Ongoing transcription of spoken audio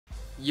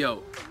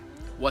Yo,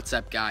 what's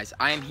up guys?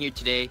 I am here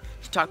today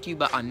to talk to you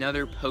about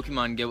another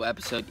Pokemon Go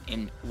episode,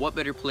 and what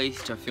better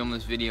place to film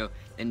this video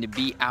than to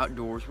be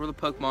outdoors where the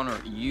Pokemon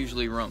are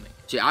usually roaming.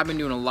 See, I've been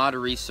doing a lot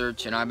of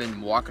research and I've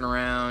been walking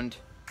around,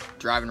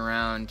 driving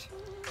around,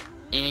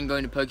 and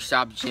going to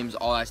Pokestop gyms,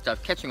 all that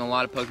stuff, catching a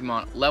lot of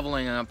Pokemon,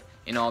 leveling up,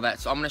 and all that.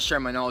 So I'm going to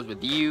share my knowledge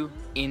with you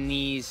in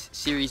these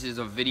series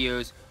of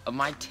videos of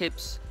my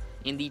tips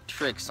and the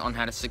tricks on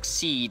how to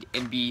succeed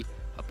and be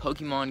a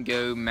Pokemon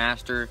Go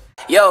master.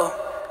 Yo,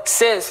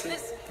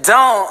 sis,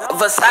 don't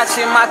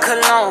Versace my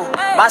cologne,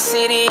 my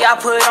city I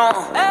put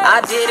on,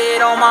 I did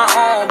it on my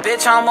own,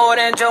 bitch I'm more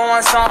than Joe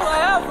one song.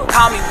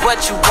 Call me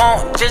what you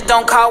want, just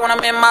don't call when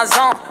I'm in my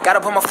zone. Gotta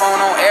put my phone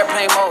on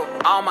airplane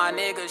mode, all my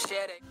niggas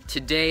share it.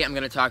 Today I'm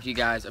going to talk to you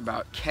guys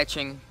about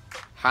catching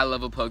high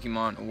level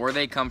Pokemon, where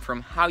they come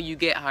from, how you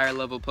get higher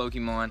level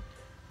Pokemon,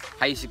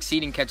 how you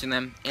succeed in catching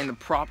them, and the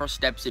proper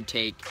steps to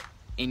take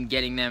in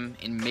getting them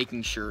and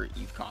making sure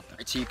you've caught them.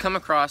 So you come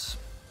across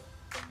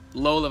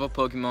low level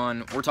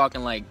Pokemon, we're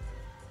talking like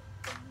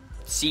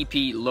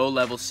CP, low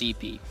level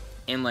CP,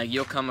 and like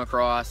you'll come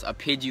across a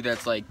Pidgey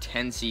that's like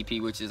 10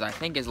 CP, which is I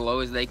think as low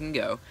as they can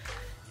go,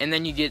 and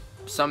then you get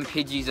some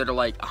Pidgeys that are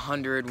like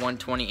 100,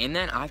 120, and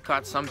then I've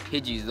caught some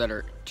Pidgeys that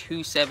are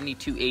 270,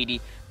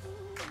 280,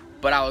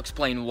 but I'll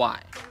explain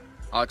why.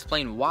 I'll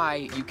explain why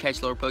you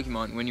catch lower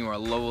Pokemon when you are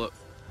low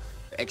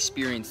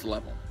experience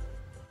level.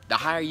 The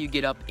higher you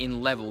get up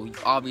in level, you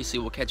obviously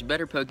will catch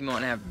better Pokemon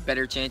and have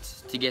better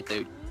chances to get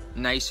the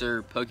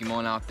nicer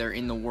Pokemon out there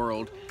in the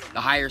world,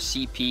 the higher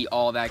CP,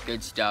 all that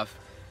good stuff.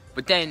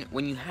 But then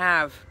when you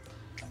have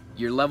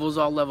your levels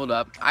all leveled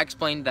up, I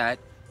explained that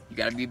you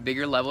gotta be a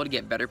bigger level to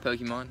get better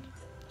Pokemon.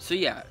 So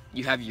yeah,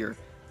 you have your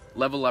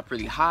level up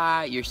really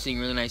high, you're seeing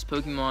really nice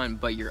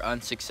Pokemon, but you're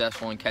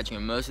unsuccessful in catching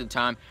them most of the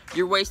time.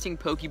 You're wasting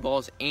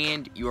Pokeballs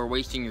and you are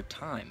wasting your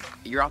time.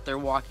 You're out there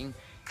walking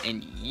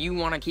and you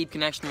want to keep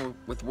connection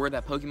with where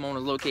that Pokemon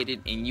is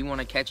located, and you want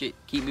to catch it,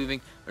 keep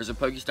moving. There's a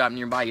Pokestop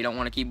nearby, you don't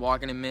want to keep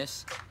walking and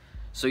miss.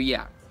 So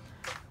yeah,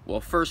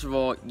 well, first of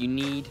all, you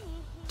need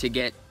to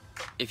get,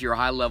 if you're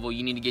high level,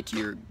 you need to get to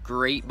your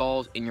Great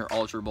Balls and your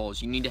Ultra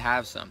Balls. You need to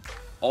have some.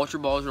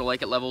 Ultra Balls are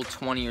like at level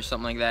 20 or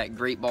something like that.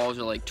 Great Balls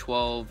are like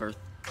 12 or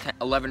 10,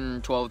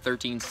 11, 12,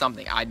 13,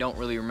 something. I don't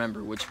really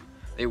remember which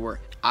they were.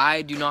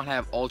 I do not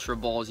have Ultra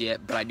Balls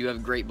yet, but I do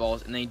have Great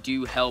Balls, and they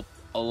do help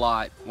a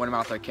lot when I'm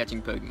out there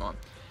catching Pokemon.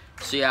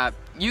 So yeah,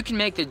 you can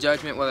make the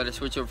judgment whether to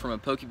switch over from a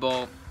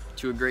Pokeball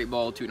to a Great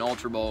Ball to an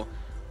Ultra Ball,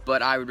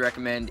 but I would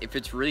recommend, if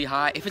it's really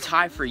high, if it's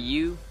high for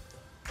you,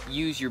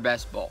 use your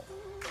best ball.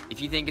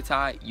 If you think it's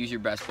high, use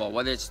your best ball,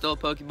 whether it's still a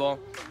Pokeball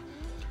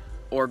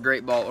or a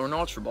Great Ball or an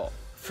Ultra Ball.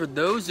 For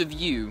those of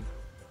you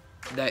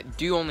that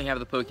do only have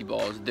the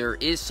Pokeballs, there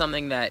is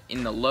something that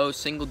in the low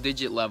single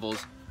digit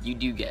levels you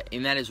do get,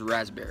 and that is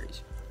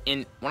raspberries.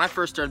 And when I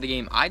first started the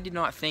game, I did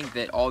not think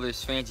that all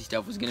this fancy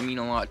stuff was going to mean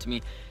a lot to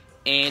me,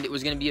 and it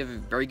was going to be of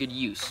very good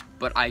use.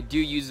 But I do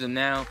use them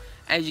now.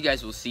 As you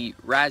guys will see,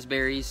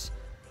 raspberries,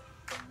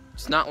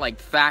 it's not like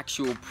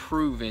factual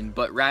proven,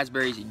 but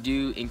raspberries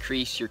do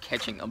increase your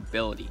catching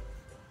ability.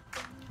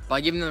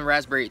 By giving them the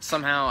raspberry, it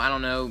somehow, I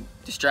don't know,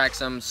 distracts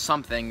them,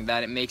 something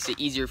that it makes it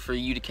easier for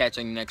you to catch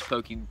on the next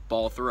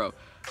Pokeball throw.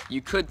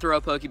 You could throw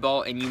a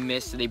Pokeball and you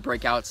miss, so they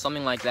break out,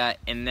 something like that,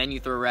 and then you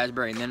throw a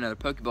raspberry and then another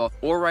Pokeball.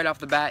 Or right off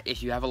the bat,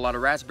 if you have a lot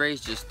of raspberries,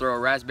 just throw a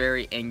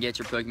raspberry and get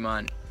your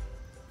Pokemon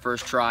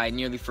first try,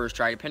 nearly first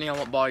try, depending on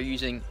what ball you're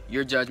using,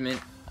 your judgment.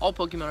 All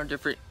Pokemon are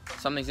different.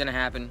 Something's gonna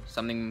happen,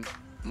 something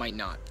might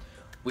not.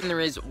 And there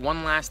is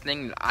one last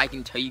thing that I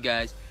can tell you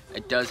guys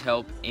that does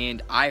help,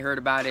 and I heard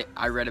about it,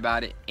 I read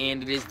about it,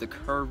 and it is the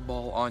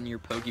curveball on your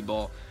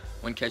Pokeball.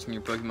 When catching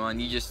your Pokemon,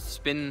 you just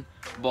spin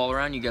the ball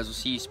around. You guys will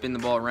see you spin the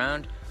ball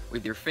around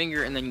with your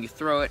finger, and then you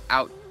throw it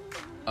out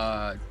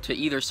to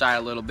either side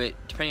a little bit,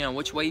 depending on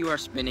which way you are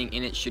spinning,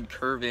 and it should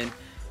curve in,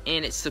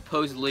 and it's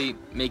supposedly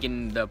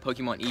making the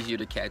Pokemon easier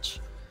to catch.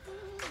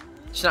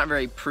 It's not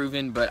very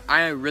proven, but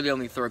I really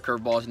only throw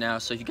curveballs now,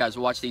 so if you guys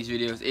watch these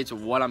videos, it's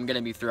what I'm going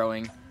to be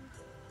throwing,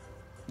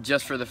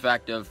 just for the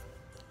fact of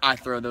I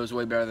throw those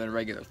way better than a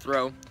regular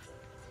throw.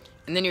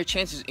 And then your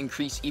chances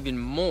increase even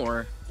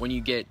more when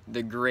you get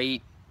the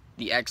great,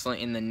 the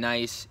excellent, and the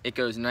nice. It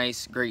goes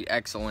nice, great,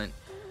 excellent.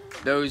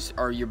 Those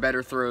are your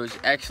better throws.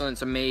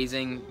 Excellent's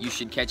amazing. You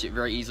should catch it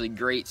very easily.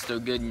 Great, still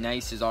good.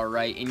 Nice is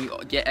alright. And you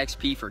get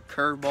XP for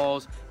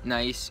curveballs,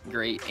 nice,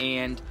 great,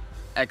 and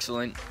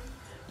excellent.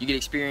 You get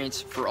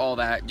experience for all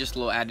that. Just a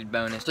little added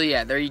bonus. So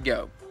yeah, there you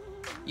go.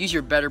 Use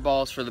your better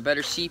balls for the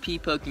better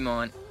CP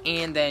Pokemon,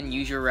 and then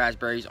use your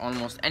raspberries on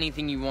almost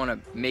anything you want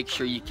to make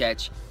sure you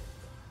catch.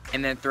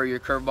 And then throw your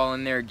curveball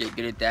in there, get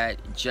good at that,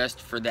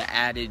 just for the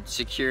added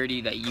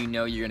security that you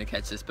know you're going to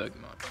catch this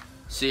Pokemon.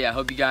 So yeah, I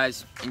hope you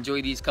guys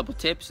enjoy these couple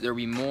tips. There will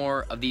be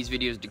more of these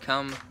videos to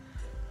come.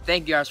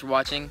 Thank you guys for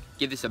watching.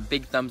 Give this a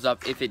big thumbs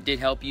up if it did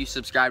help you.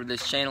 Subscribe to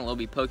this channel. It'll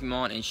be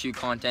Pokemon and shoe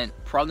content.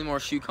 Probably more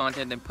shoe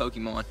content than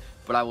Pokemon,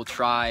 but I will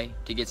try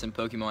to get some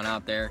Pokemon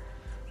out there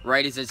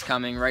right as it's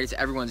coming, right as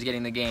everyone's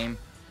getting the game.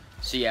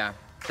 So yeah,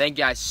 thank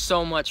you guys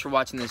so much for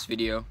watching this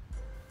video.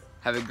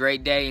 Have a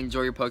great day,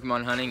 enjoy your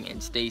Pokemon hunting,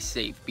 and stay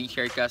safe. Be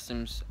Cherry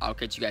Customs. I'll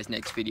catch you guys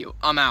next video.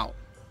 I'm out.